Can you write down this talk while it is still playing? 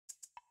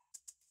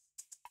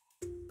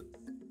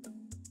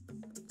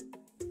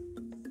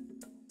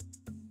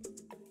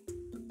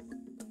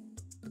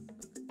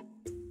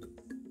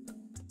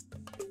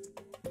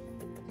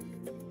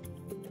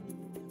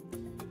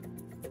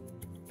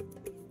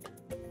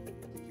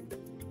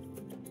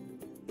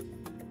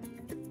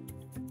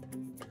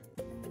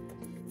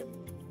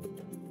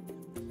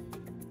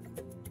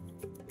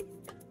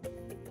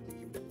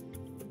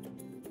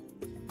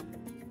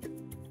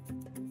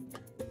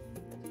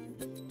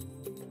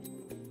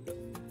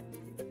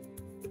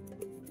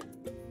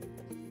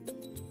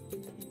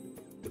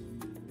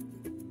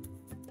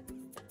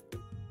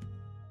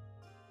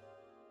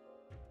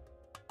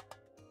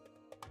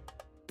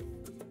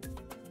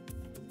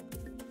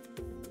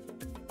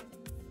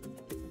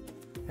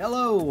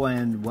Hello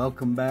and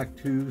welcome back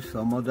to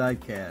Somo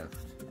Diecast,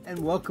 and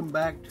welcome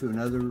back to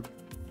another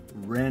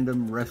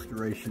Random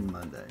Restoration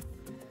Monday.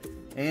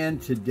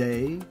 And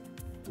today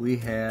we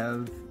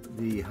have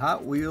the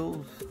Hot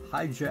Wheels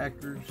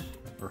Hi-Rakers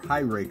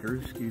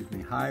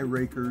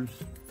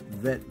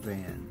Vette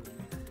van.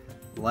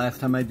 The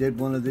last time I did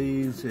one of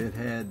these, it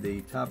had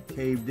the top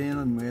caved in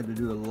and we had to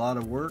do a lot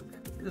of work.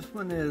 This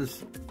one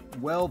is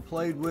well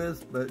played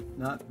with, but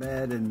not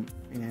bad in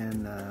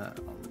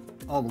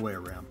all the way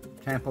around.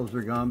 Tampos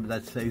are gone, but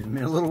that saves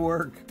me a little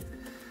work.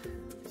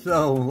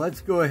 So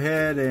let's go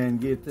ahead and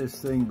get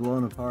this thing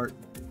blown apart,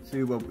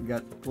 see what we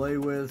got to play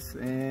with,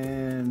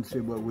 and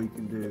see what we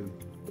can do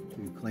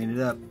to clean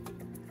it up.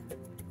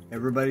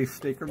 Everybody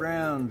stick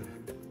around.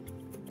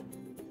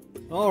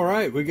 All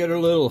right, we got our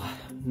little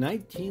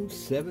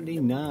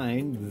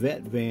 1979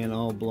 Vette van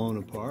all blown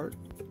apart.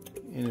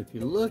 And if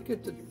you look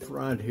at the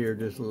front here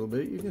just a little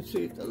bit, you can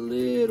see it's a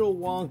little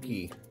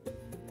wonky.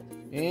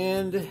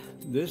 And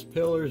this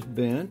pillar's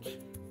bent,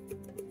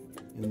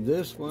 and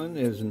this one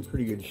is in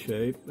pretty good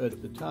shape.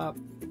 At the top,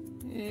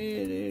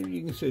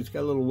 you can see it's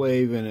got a little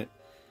wave in it,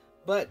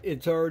 but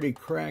it's already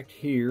cracked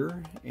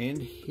here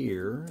and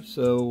here,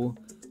 so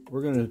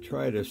we're going to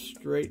try to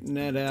straighten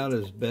that out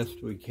as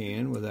best we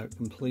can without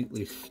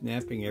completely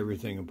snapping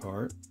everything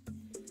apart.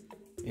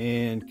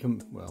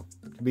 And well,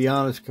 to be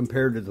honest,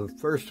 compared to the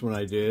first one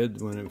I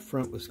did when the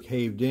front was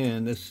caved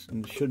in, this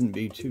shouldn't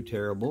be too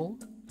terrible,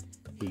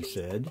 he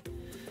said.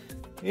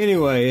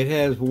 Anyway, it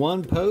has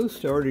one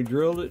post. I already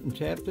drilled it and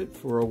tapped it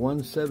for a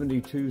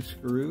 172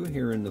 screw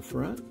here in the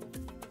front.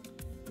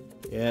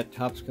 Yeah,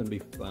 top's going to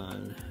be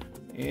fun.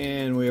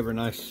 And we have a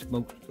nice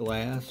smoked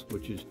glass,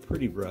 which is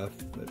pretty rough,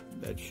 but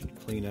that should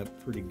clean up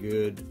pretty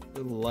good. A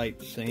little light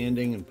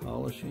sanding and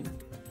polishing.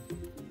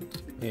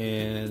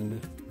 And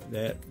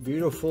that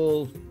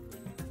beautiful,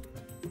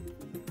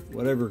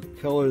 whatever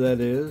color that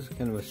is,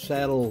 kind of a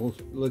saddle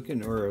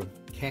looking or a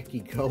khaki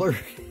color.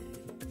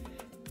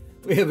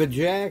 We have a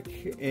jack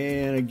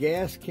and a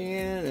gas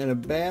can and a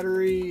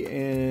battery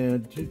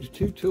and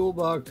two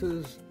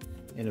toolboxes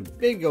and a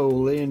big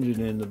old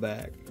engine in the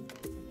back.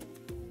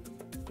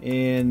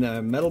 And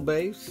a metal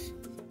base.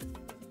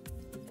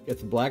 Got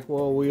the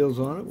Blackwall wheels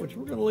on it, which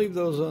we're going to leave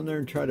those on there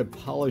and try to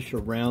polish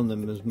around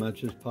them as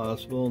much as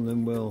possible, and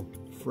then we'll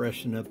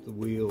freshen up the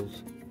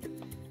wheels.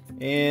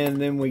 And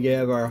then we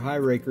have our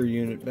Hi-Raker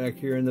unit back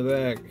here in the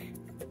back.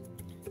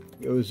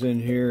 Goes in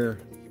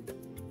here.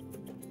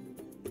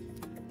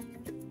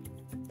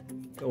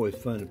 It's always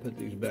fun to put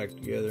these back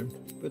together.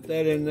 Put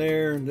that in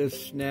there.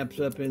 This snaps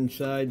up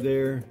inside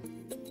there,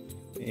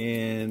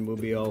 and we'll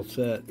be all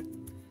set.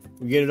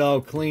 We get it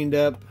all cleaned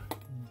up,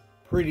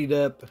 prettied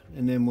up,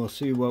 and then we'll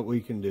see what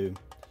we can do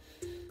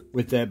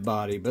with that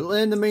body. But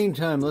in the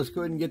meantime, let's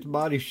go ahead and get the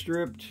body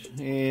stripped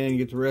and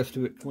get the rest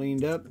of it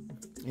cleaned up.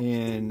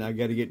 And I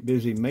got to get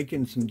busy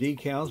making some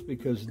decals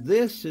because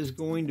this is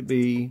going to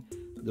be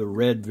the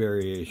red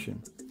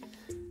variation.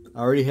 I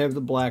already have the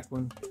black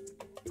one.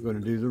 I'm going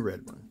to do the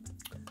red one.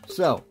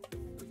 So,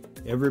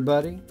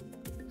 everybody,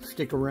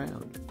 stick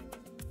around.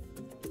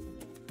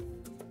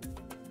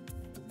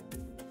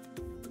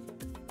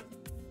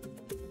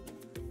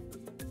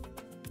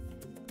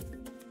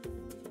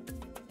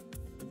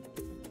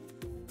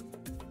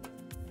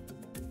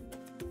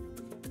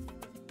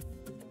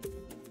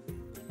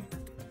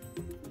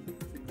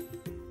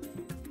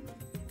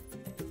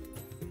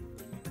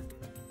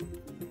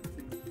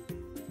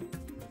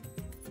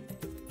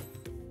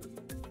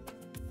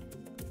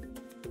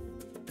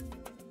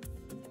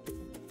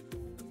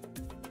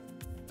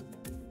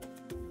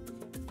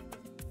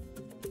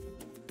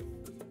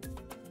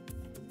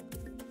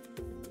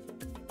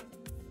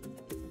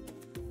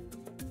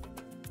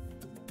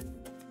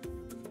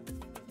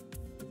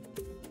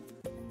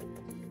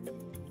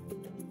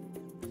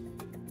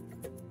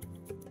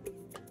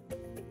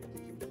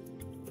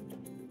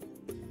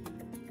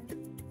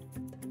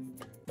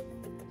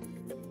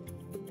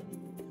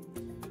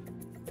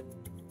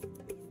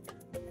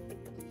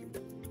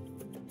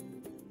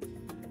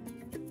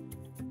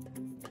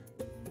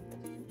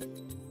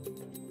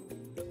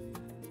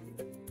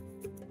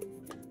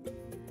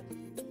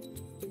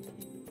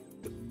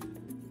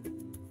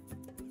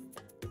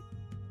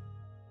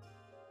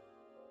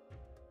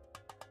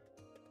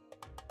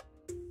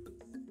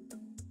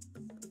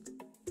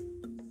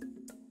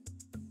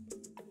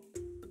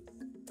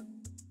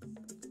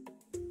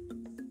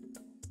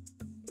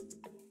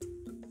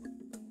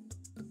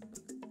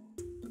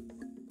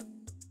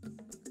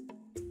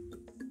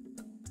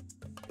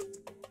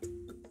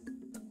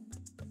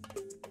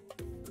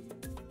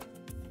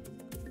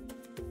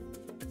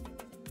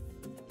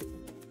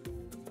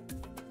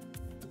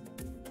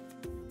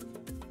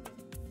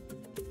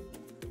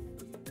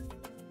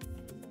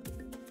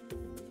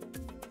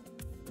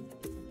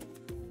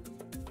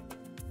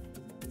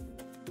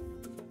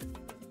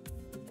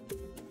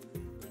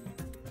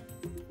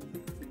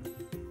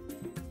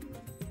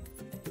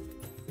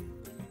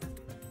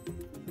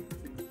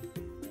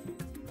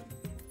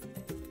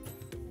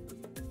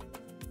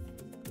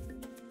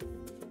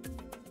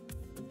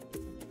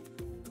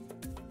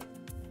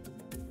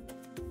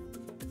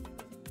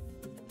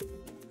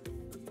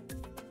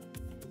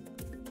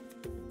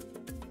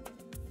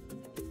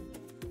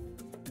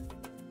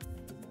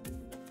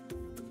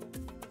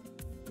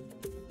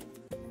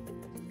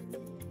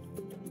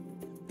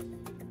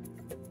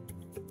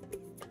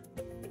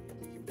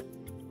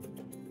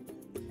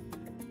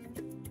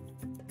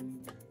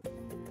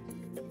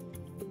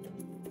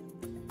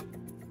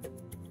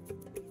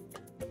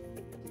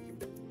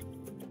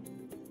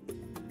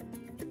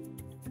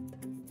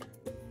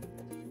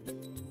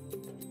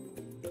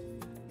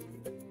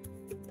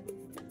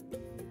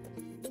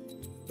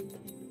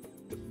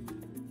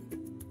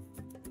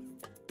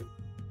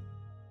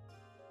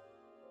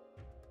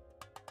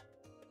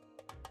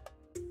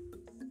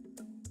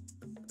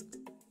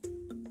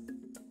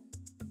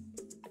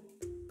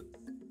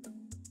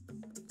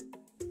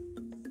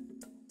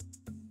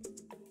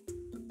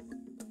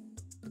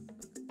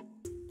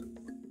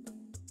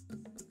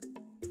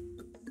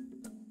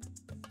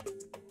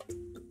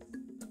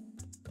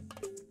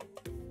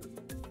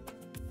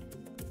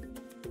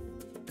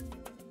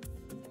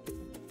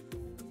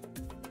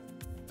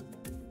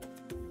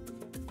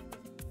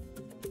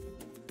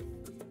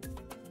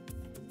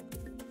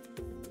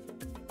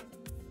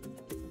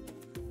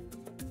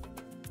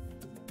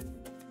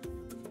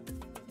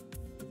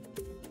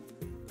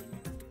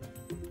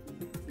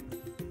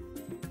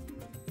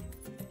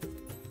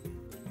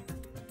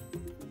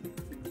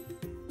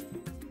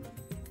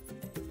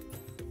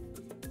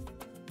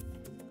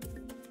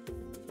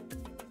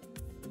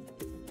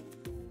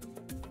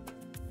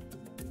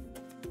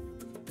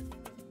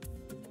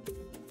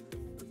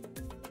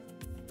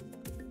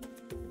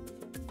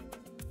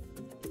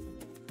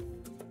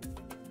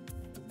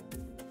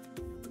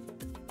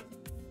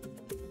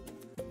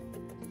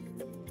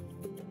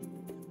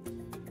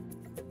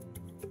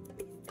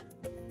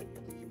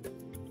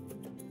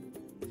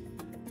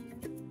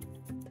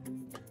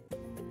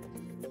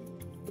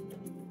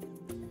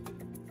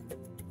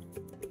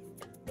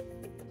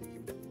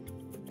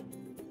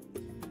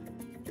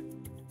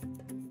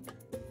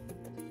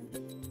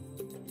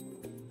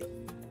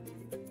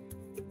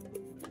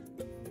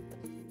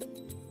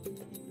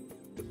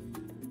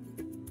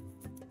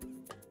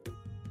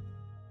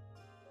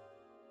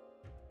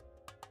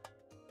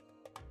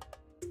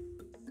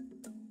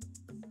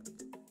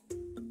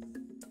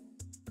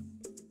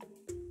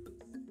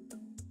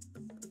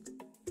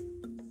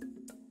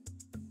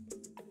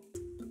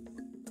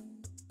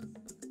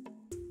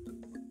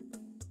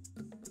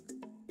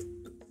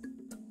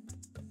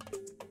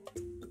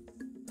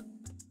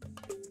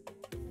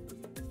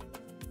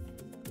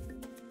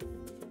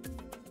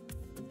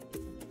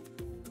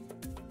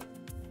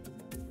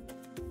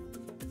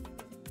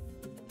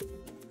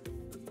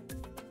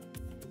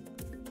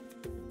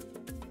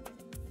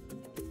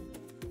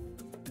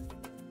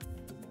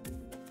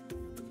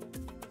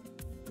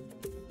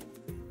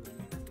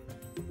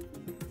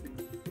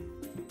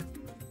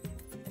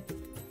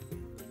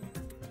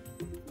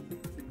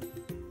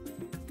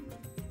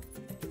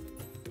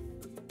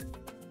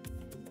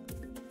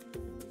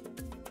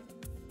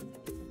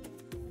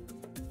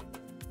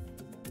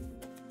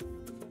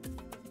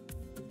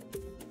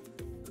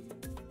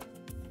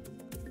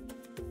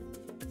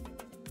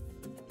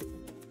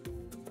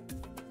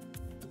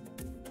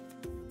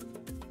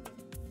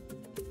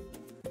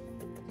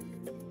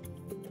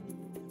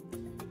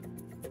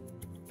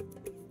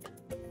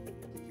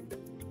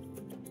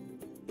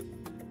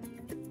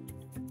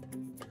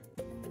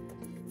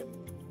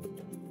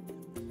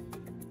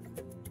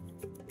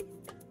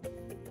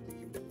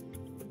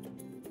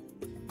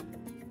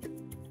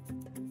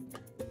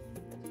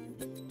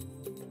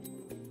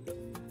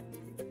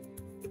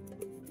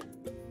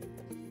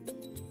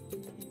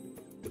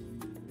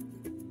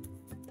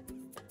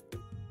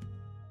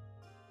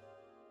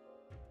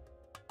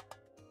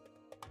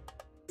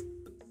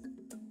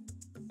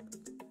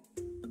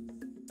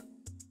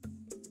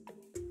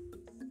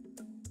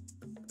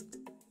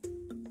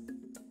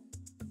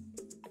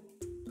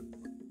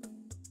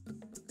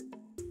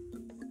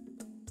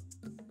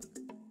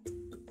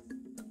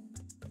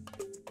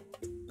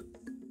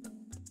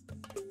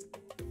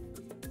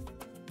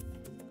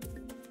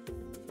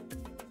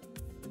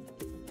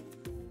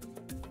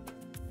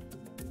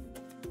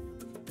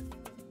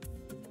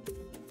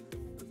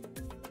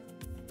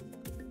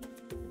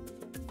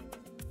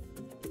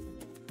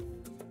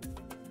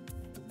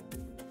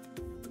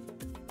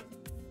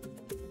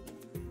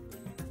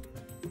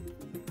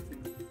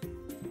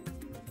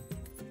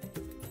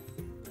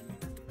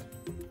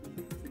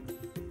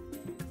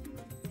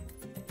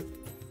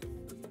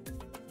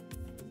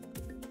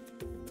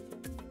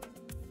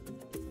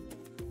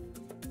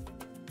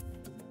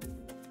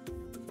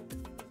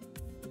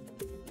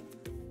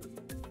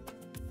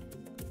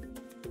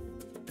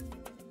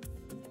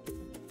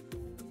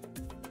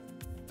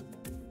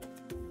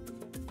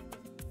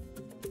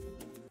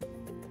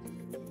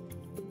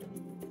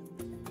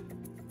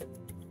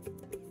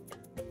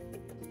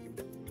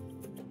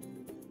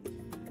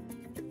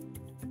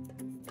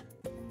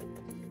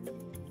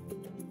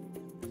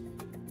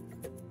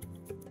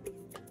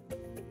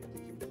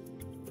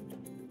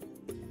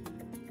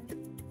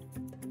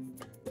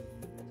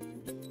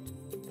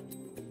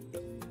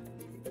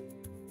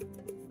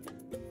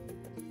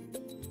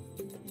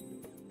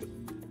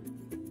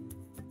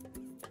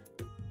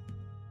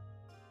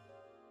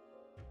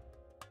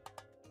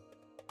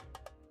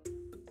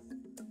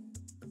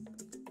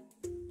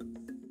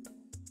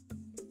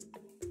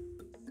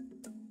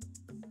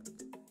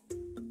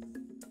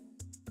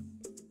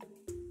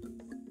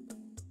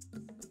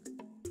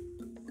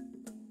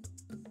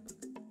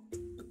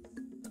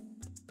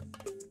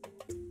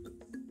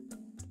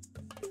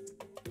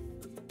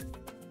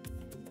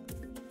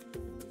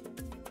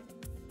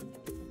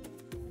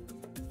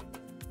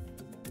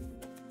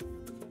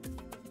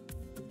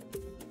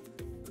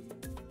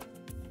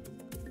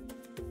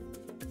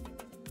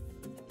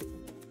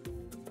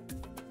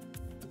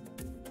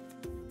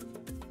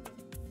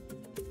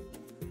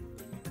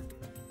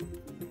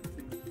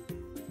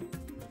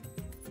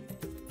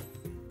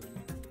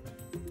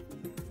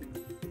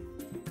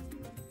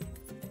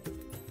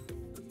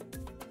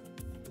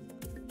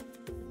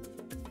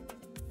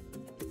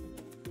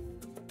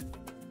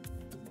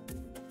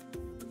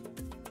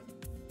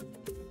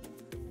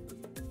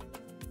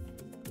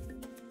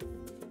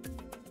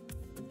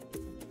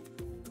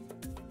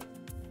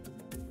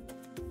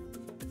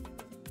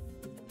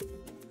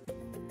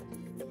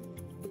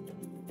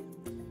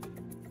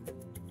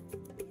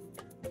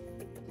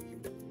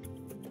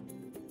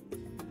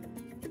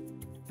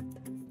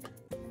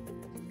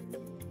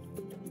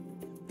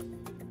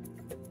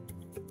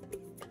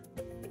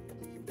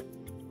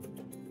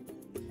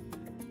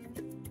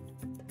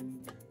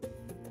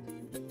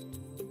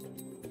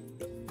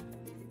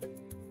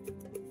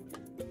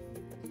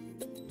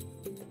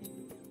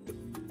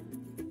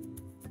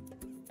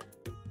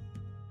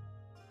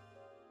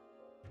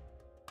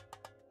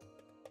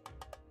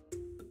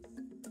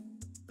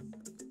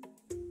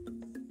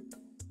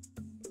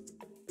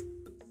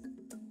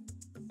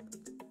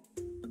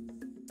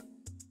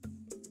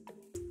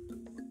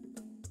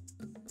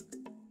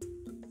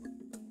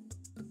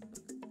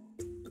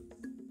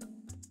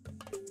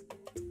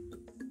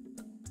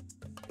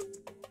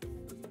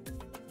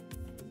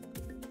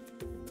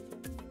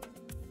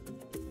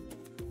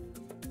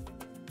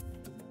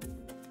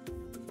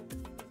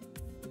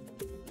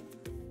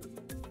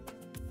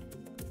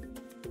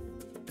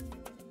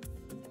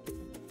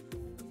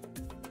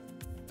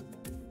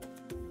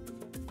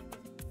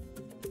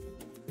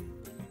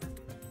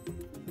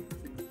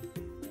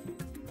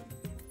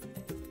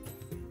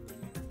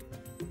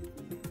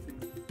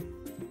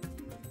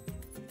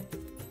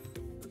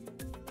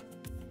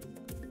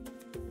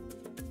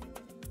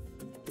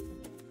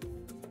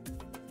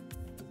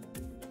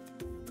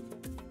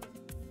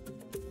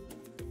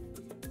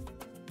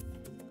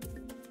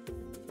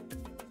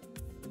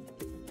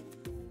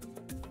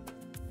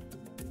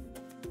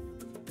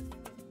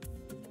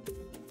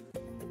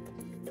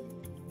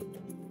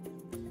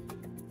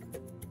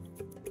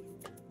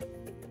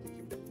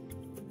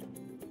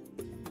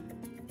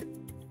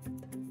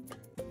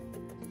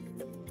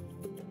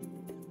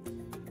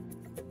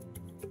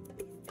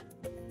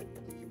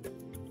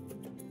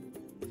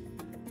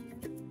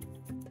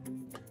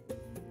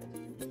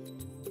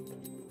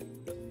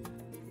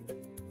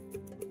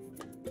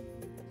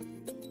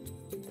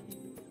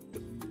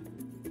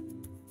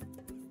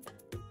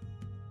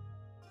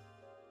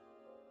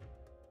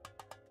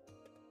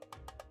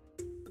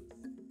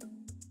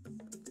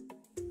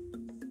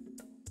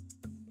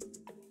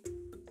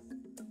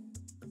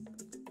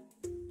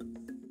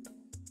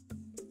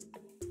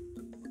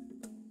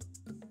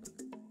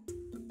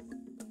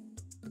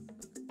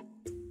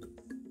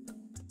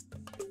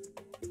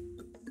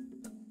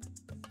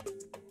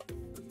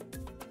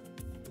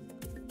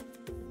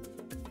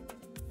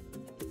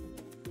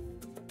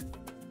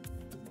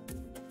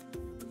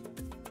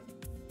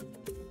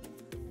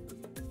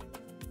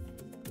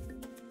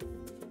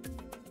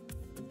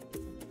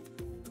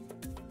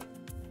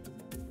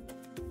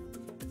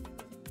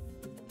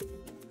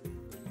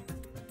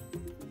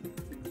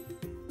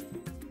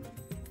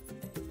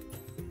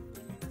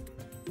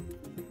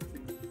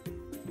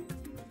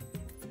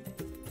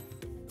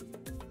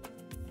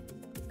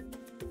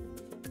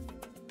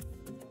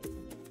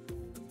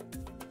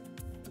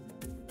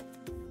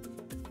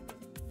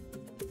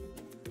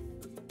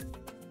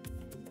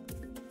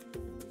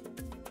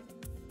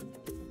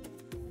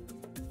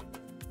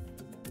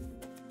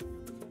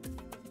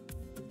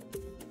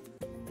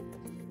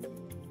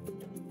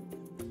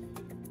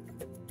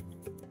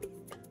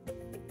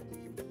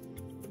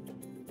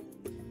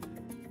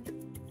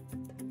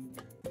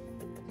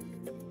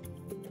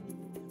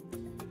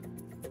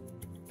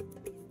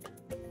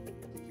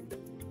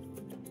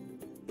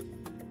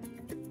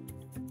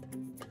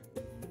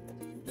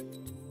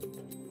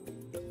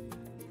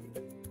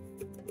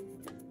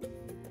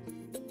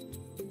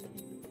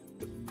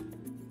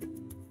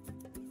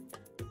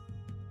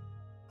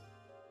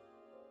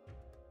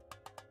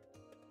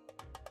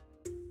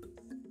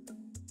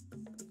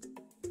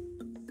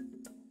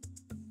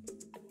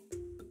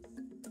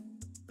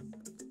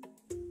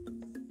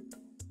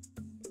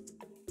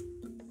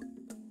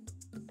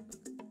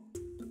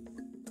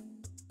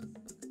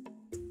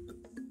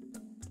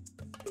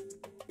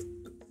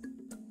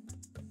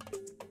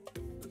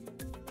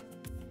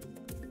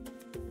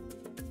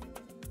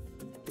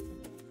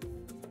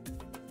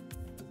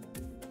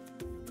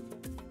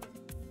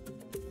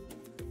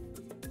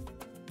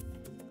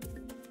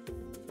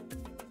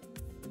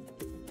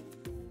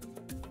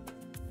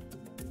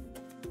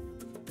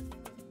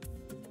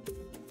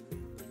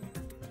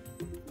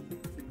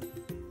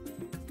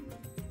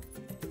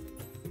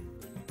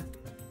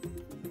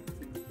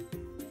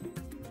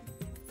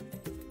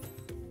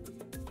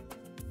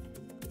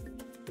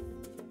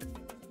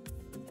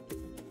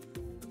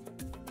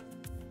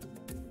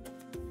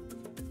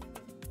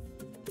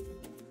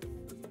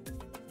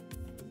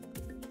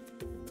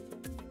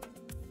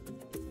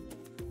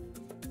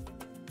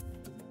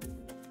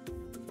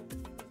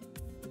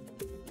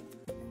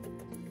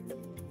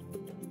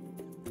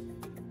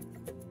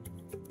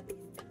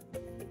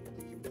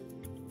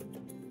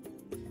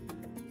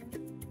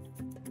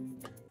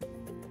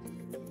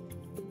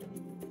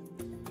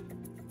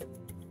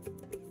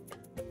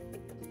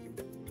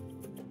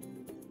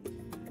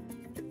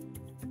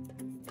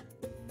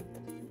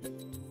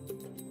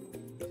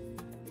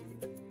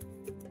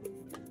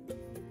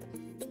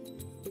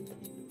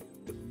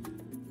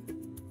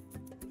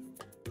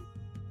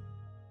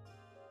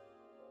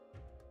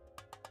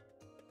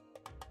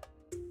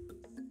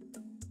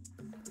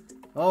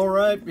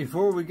 Alright,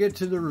 before we get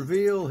to the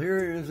reveal,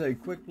 here is a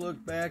quick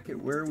look back at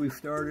where we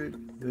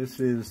started. This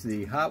is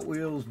the Hot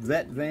Wheels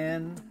Vette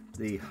van,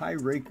 the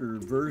Hi-Raker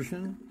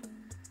version.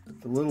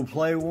 It's a little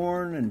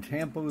play-worn and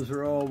tampos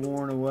are all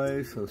worn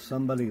away, so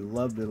somebody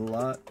loved it a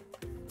lot.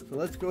 So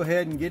let's go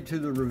ahead and get to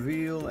the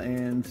reveal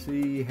and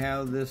see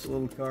how this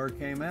little car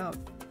came out.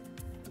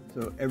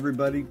 So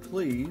everybody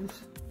please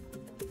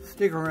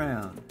stick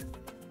around.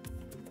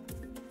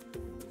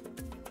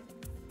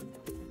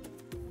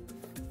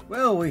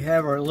 Well, we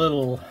have our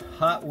little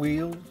Hot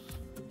Wheels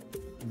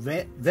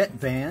Vette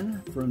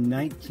van from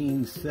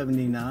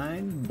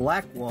 1979,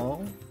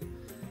 Blackwall,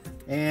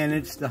 and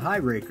it's the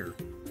Hi-Raker.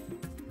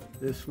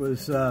 This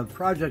was a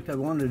project I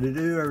wanted to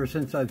do ever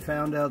since I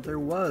found out there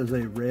was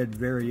a red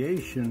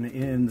variation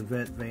in the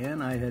Vette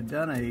van. I had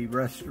done a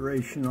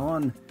restoration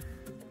on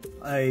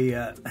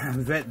a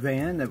Vette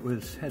van that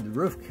had the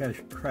roof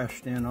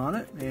crushed in on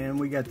it, and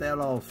we got that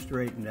all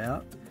straightened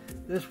out.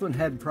 This one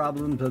had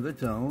problems of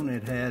its own.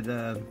 It had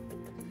a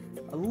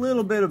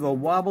little bit of a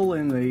wobble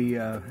in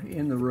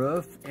the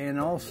roof, and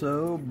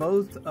also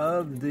both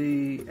of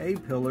the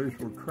A-pillars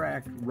were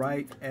cracked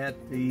right at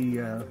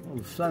the little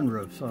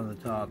sunroofs on the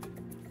top.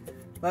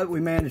 But we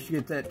managed to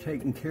get that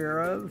taken care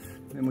of,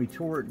 and we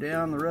tore it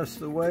down the rest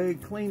of the way,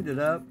 cleaned it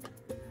up,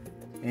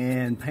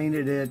 and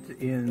painted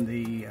it in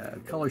the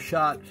Color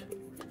Shot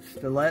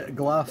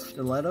gloss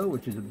stiletto,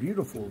 which is a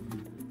beautiful,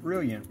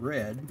 brilliant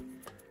red.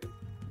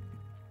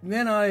 And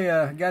then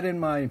I got in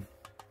my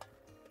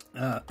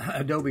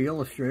Adobe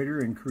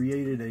Illustrator and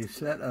created a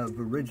set of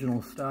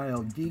original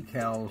style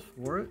decals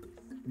for it,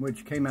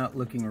 which came out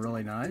looking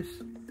really nice.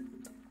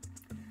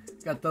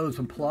 Got those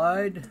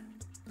applied,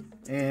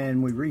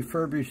 and we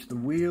refurbished the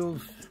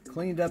wheels,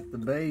 cleaned up the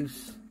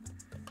base,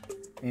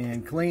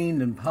 and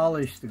cleaned and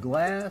polished the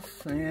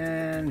glass,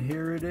 and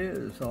here it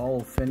is,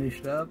 all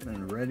finished up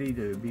and ready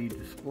to be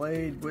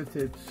displayed with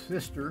its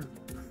sister,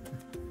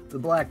 the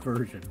black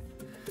version.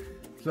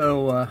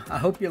 So I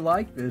hope you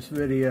like this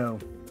video,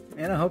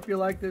 and I hope you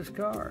like this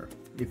car.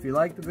 If you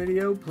like the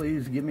video,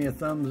 please give me a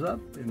thumbs up,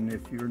 and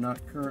if you're not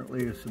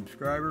currently a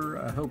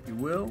subscriber, I hope you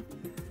will.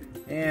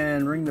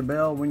 And ring the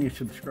bell when you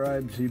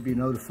subscribe so you'll be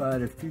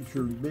notified of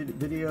future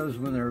videos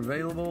when they're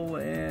available,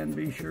 and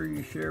be sure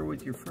you share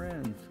with your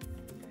friends.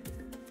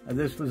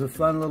 This was a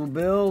fun little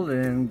build,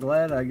 and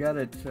glad I got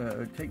it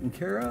taken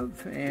care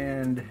of,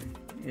 and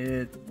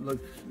it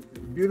looks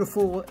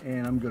beautiful,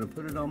 and I'm going to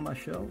put it on my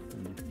shelf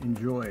and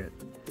enjoy it.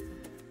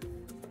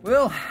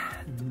 Well,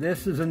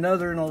 this is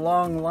another in a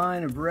long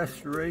line of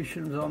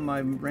restorations on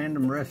my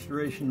Random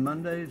Restoration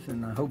Mondays,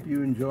 and I hope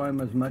you enjoy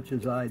them as much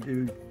as I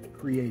do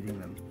creating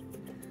them.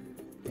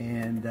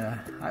 And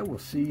I will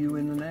see you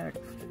in the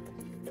next.